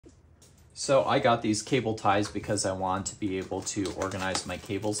So I got these cable ties because I want to be able to organize my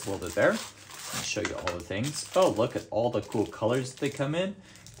cables a little bit better. I'll show you all the things. Oh, look at all the cool colors they come in.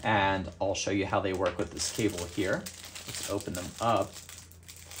 And I'll show you how they work with this cable here. Let's open them up.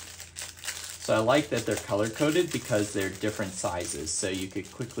 So I like that they're color coded because they're different sizes. So you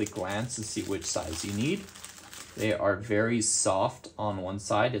could quickly glance and see which size you need. They are very soft on one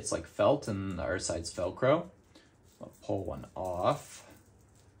side. It's like felt, and the other side's Velcro. I'll pull one off.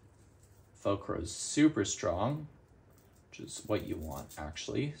 Velcro is super strong, which is what you want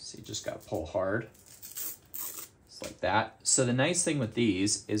actually. So you just gotta pull hard. Just like that. So the nice thing with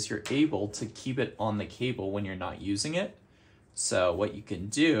these is you're able to keep it on the cable when you're not using it. So what you can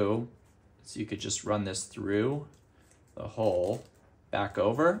do is you could just run this through the hole, back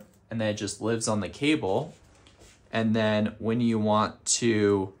over, and then it just lives on the cable. And then when you want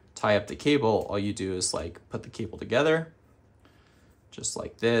to tie up the cable, all you do is like put the cable together, just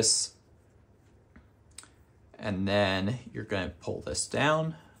like this. And then you're going to pull this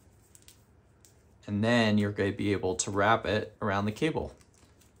down, and then you're going to be able to wrap it around the cable.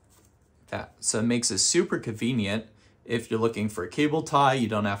 So it makes it super convenient. If you're looking for a cable tie, you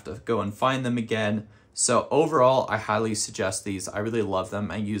don't have to go and find them again. So overall, I highly suggest these. I really love them.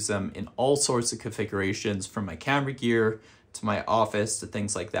 I use them in all sorts of configurations, from my camera gear to my office to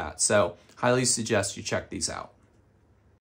things like that. So highly suggest you check these out.